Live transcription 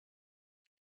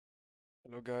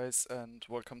Hello guys and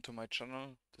welcome to my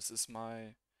channel. This is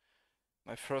my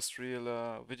first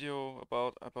real video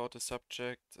about the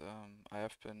subject. I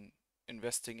have been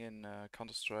investing in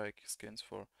Counter-Strike skins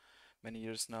for many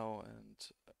years now, and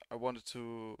I wanted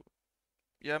to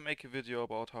make a video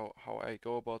about how I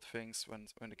go about things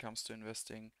when it comes to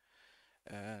investing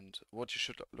and what you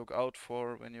should look out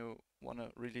for when you want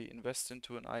to really invest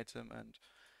into an item. And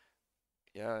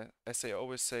yeah, as I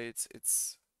always say,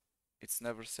 it's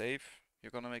never safe. You're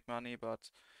gonna make money,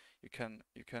 but you can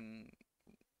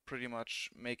pretty much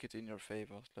make it in your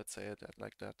favor. Let's say it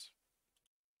like that.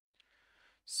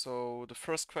 So the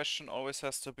first question always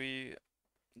has to be,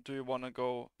 do you want to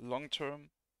go long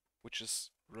term, which is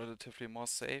relatively more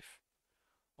safe,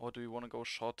 or do you want to go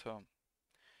short term?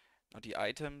 Now the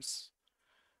items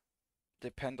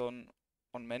depend on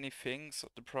many things.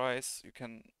 The price, you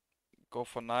can go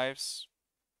for knives,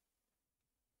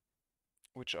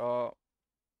 which are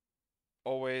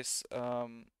always a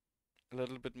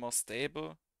little bit more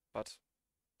stable, but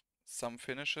some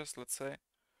finishes, let's say.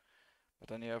 But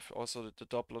then you have also the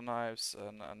Doppler knives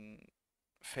and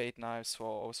fade knives who are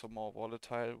also more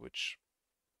volatile, which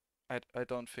I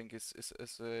don't think is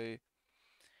a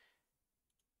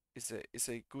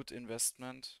good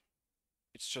investment.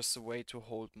 It's just a way to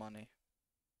hold money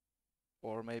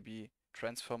or maybe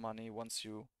transfer money once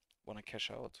you want to cash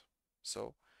out.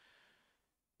 So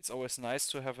it's always nice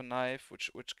to have a knife which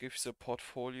gives a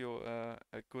portfolio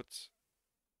a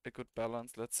good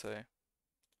balance, let's say,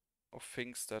 of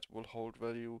things that will hold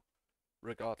value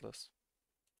regardless.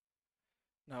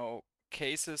 Now,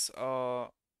 cases are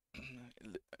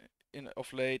in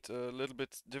of late a little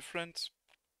bit different.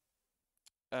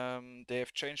 They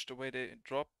have changed the way they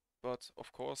drop, but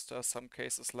of course there are some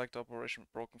cases like the Operation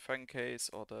Broken Fang case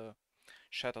or the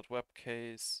Shattered Web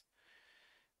case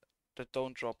that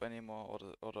don't drop anymore,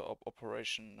 or the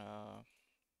Operation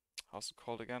how's it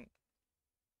called again?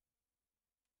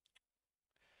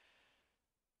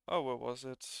 Oh, where was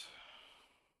it?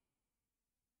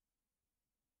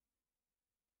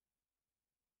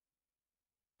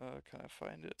 Can I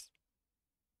find it?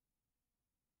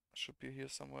 Should be here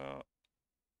somewhere.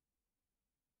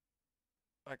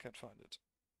 I can't find it.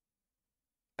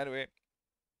 Anyway,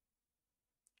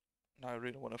 now I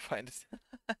really want to find it.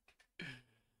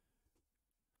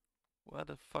 Where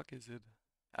the fuck is it?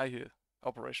 Ah, here.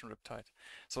 Operation Riptide.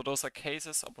 So those are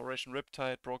cases, Operation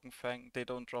Riptide, Broken Fang, they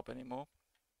don't drop anymore.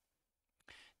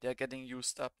 They're getting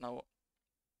used up now.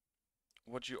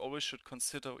 What you always should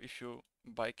consider if you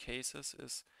buy cases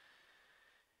is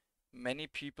many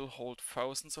people hold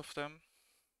thousands of them,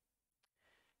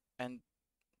 and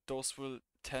those will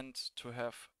tend to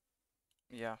have,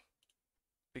 yeah,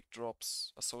 big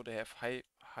drops. So they have high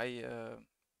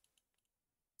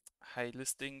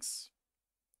listings.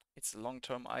 It's a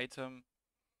long-term item,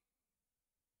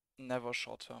 never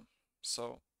short-term.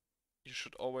 So you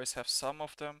should always have some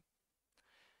of them,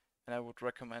 and I would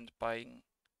recommend buying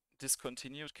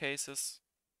discontinued cases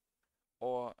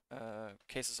or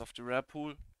cases of the rare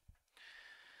pool,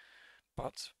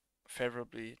 but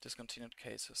favorably discontinued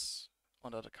cases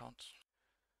on that account.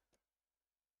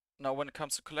 Now, when it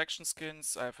comes to collection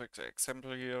skins, I have an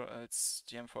example here. It's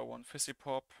the M41 Fizzy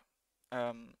Pop.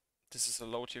 This is a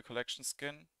low tier collection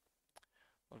skin,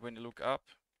 but when you look up,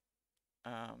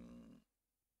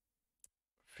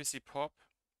 Fizzy Pop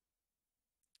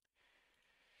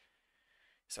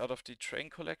is out of the Train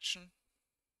collection,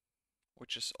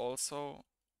 which is also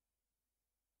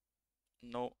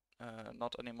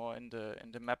not anymore in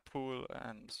the map pool,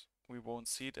 and we won't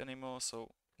see it anymore.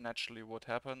 So naturally, what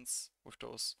happens with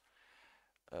those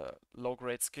low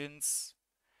grade skins?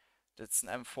 That's an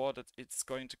M4 that it's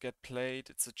going to get played.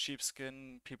 It's a cheap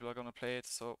skin. People are gonna play it.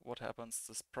 So what happens?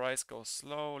 This price goes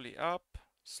slowly up,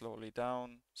 slowly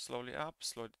down, slowly up,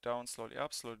 slowly down, slowly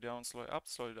up, slowly down, slowly up,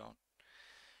 slowly down.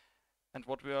 And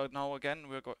what we are now again,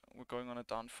 we're going on a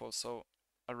downfall. So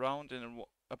around in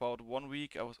about 1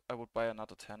 week, I would buy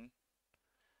another 10 and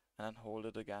then hold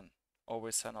it again.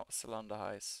 Always sell on the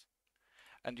highs.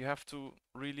 And you have to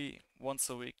really once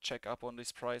a week check up on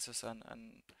these prices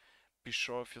and be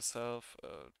sure of yourself.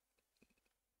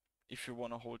 If you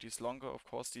want to hold these longer, of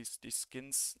course, these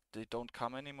skins, they don't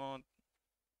come anymore,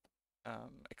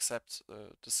 except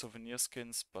the souvenir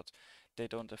skins, but they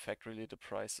don't affect really the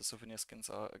price. The souvenir skins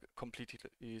are a completely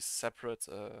separate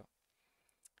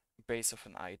base of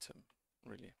an item,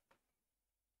 really.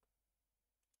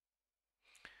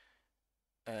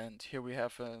 And here we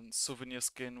have a souvenir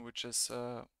skin, which is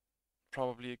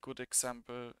probably a good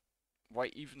example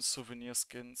why even souvenir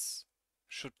skins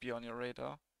should be on your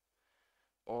radar.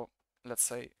 Or let's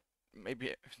say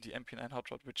maybe the MP9 Hot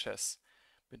Rod, which has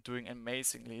been doing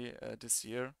amazingly this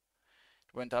year.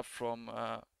 It went up from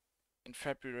in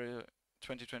February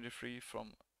 2023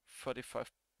 from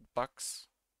 35 bucks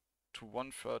to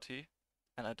 130,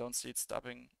 and I don't see it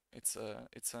stopping. A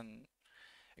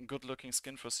good looking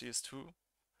skin for CS2,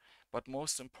 but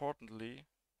most importantly,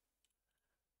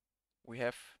 we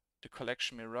have the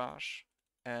collection Mirage,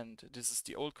 and this is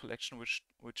the old collection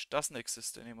which doesn't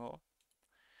exist anymore.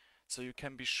 So you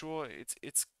can be sure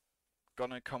it's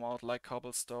gonna come out like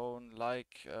Cobblestone,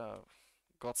 like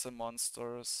Gods and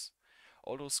Monsters,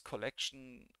 all those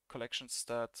collections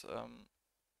that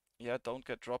yeah, don't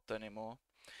get dropped anymore.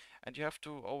 And you have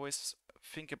to always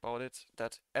think about it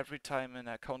that every time an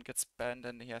account gets banned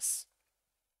and he has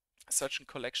such a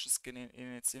collection skin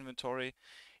in its inventory,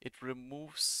 it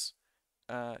removes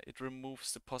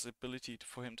the possibility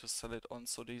for him to sell it on.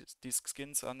 So these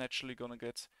skins are naturally gonna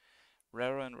get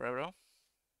rarer and rarer.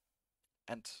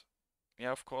 And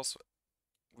yeah, of course,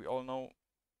 we all know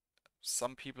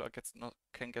some people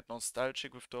can get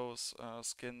nostalgic with those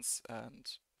skins,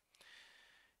 and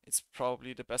it's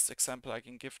probably the best example I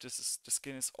can give. The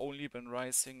skin has only been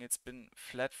rising. It's been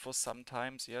flat for some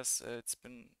times. Yes, it's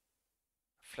been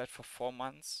flat for 4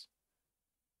 months,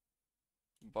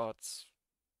 but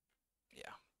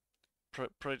yeah,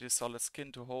 pretty solid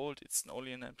skin to hold. It's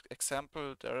only an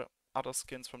example. There are other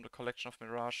skins from the collection of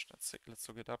Mirage. Let's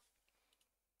look it up.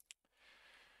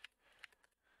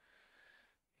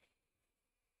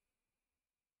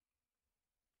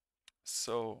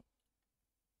 So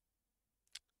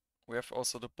we have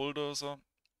also the bulldozer.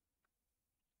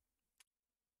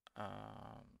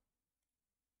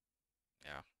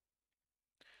 Yeah,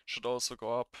 should also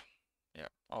go up. Yeah,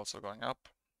 also going up,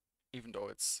 even though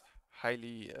it's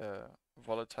highly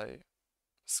volatile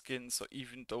skin. So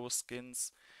even those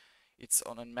skins, it's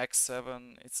on a max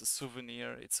 7. It's a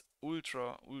souvenir. It's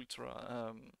ultra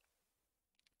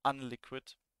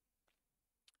unliquid.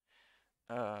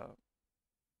 Uh,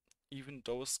 Even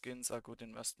those skins are good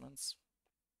investments.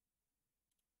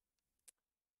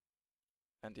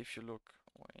 And if you look,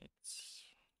 wait,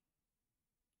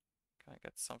 can I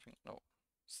get something? No,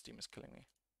 Steam is killing me.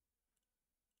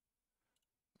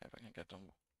 Maybe I can get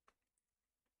on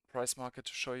price market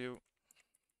to show you.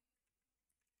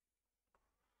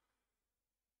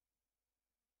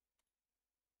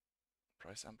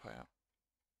 Price Empire.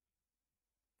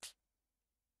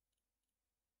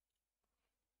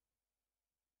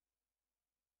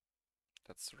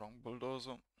 That's the wrong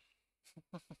bulldozer.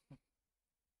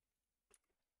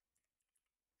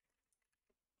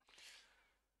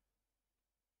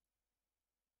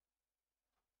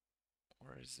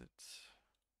 Where is it?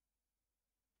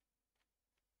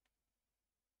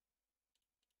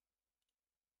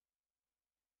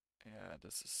 Yeah,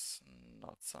 this is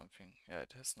not something. Yeah,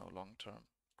 it has no long-term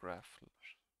graph,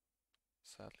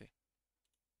 sadly.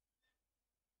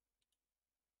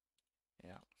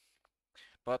 Yeah,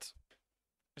 but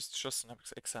it's just an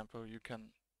example. You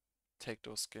can take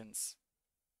those skins,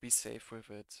 be safe with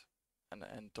it,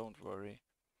 and don't worry.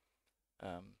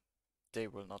 Um, they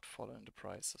will not fall in the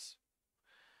prices.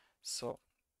 So,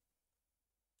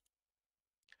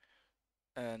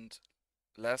 and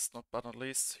last but not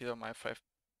least, here are my 5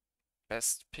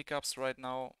 best pickups right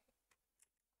now.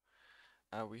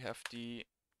 We have the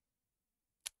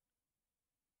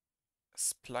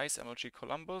Splice MLG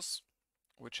Columbus,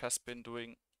 which has been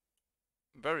doing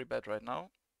very bad right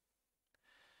now.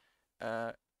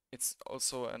 It's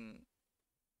also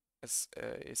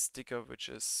a sticker which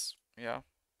is, yeah,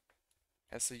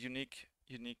 has a unique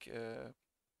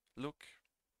look,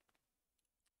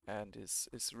 and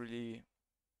is really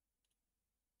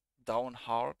down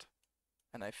hard,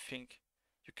 and I think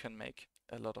you can make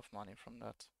a lot of money from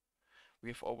that.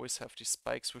 We've always have these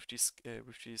spikes with these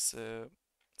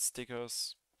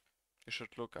stickers. You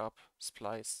should look up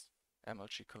Splice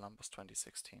MLG Columbus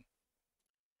 2016.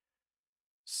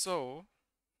 So,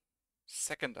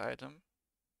 second item,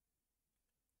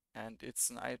 and it's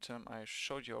an item I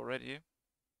showed you already.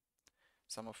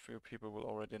 Some of you people will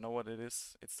already know what it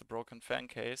is. It's the broken fan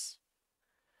case.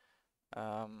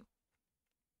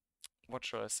 What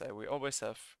should I say? We always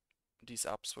have these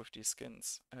ups with these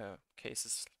skins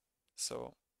cases,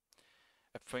 so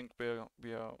I think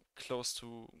we are close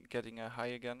to getting a high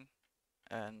again,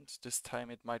 and this time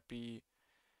it might be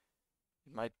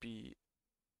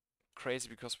crazy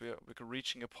because we're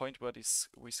reaching a point where these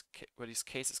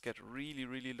cases get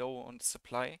really low on the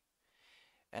supply,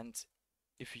 and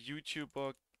if a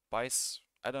YouTuber buys,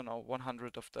 I don't know,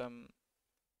 100 of them,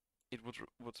 it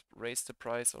would raise the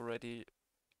price already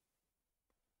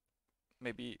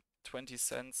maybe 20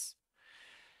 cents.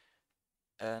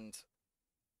 And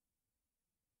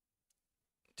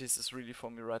this is really for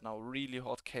me right now really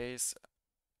hot case.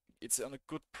 It's on a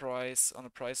good price, on a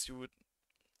price you would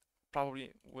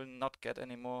probably will not get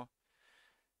anymore.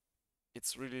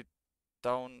 It's really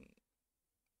down,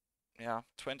 yeah,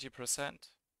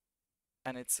 20%,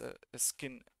 and it's a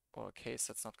skin or a case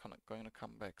that's not going to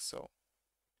come back. So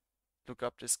look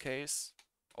up this case.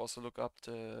 Also look up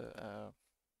the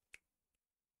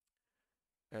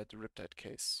Riptide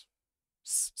case.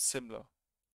 Similar.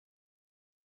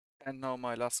 And now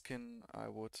my last skin I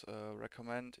would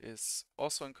recommend is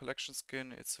also in collection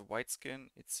skin. It's a white skin.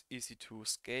 It's easy to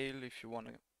scale. If you want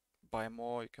to buy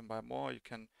more, you can buy more. You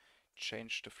can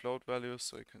change the float value,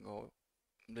 so you can go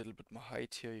a little bit more high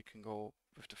tier. You can go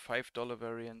with the $5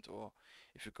 variant, or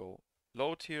if you go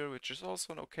low tier, which is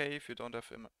also okay. If you don't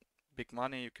have big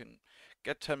money, you can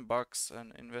get $10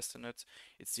 and invest in it.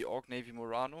 It's the Orc Navy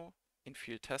Murano in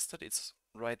field tested. It's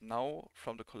right now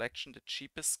from the collection the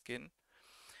cheapest skin,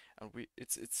 and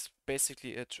it's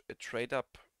basically a trade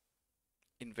up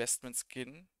investment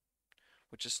skin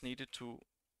which is needed to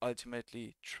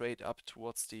ultimately trade up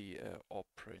towards the orb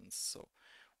prints. So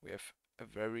we have a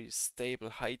very stable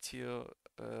high tier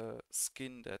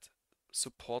skin that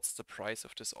supports the price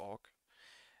of this orc.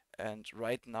 And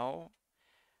right now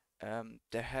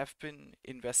there have been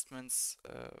investments,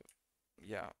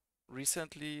 yeah,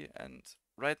 recently, and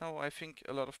right now I think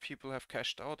a lot of people have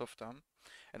cashed out of them,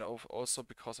 and also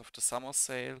because of the summer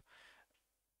sale.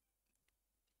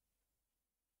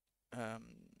 Um,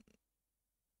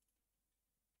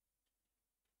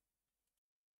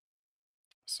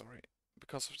 Sorry,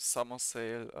 because of the summer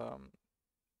sale,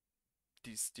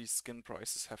 these skin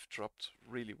prices have dropped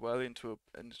really well into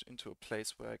a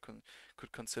place where I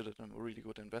could consider them a really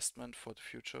good investment for the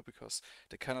future, because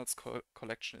the Canals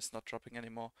collection is not dropping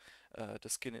anymore. The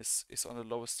skin is on the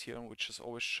lowest tier, which is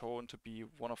always shown to be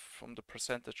one of, from the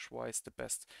percentage wise, the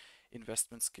best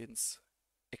investment skins,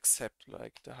 except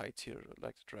like the high tier,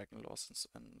 like the Dragon Laws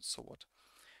and so what.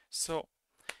 So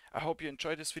I hope you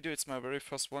enjoyed this video. It's my very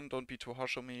first one. Don't be too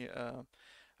harsh on me.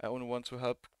 I only want to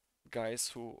help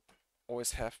guys who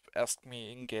always have asked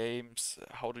me in games,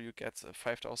 how do you get a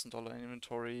 $5,000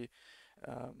 inventory?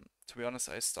 To be honest,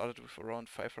 I started with around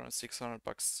 500,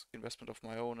 $600 investment of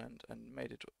my own, and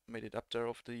made it up there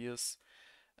over the years.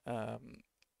 Um,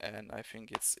 and I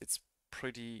think it's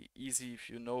pretty easy if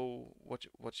you know what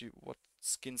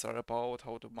skins are about,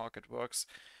 how the market works,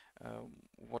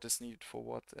 what is needed for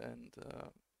what, and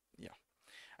yeah.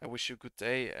 I wish you a good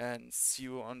day and see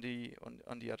you on the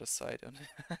other side,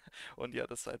 on the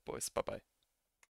other side, boys. Bye bye.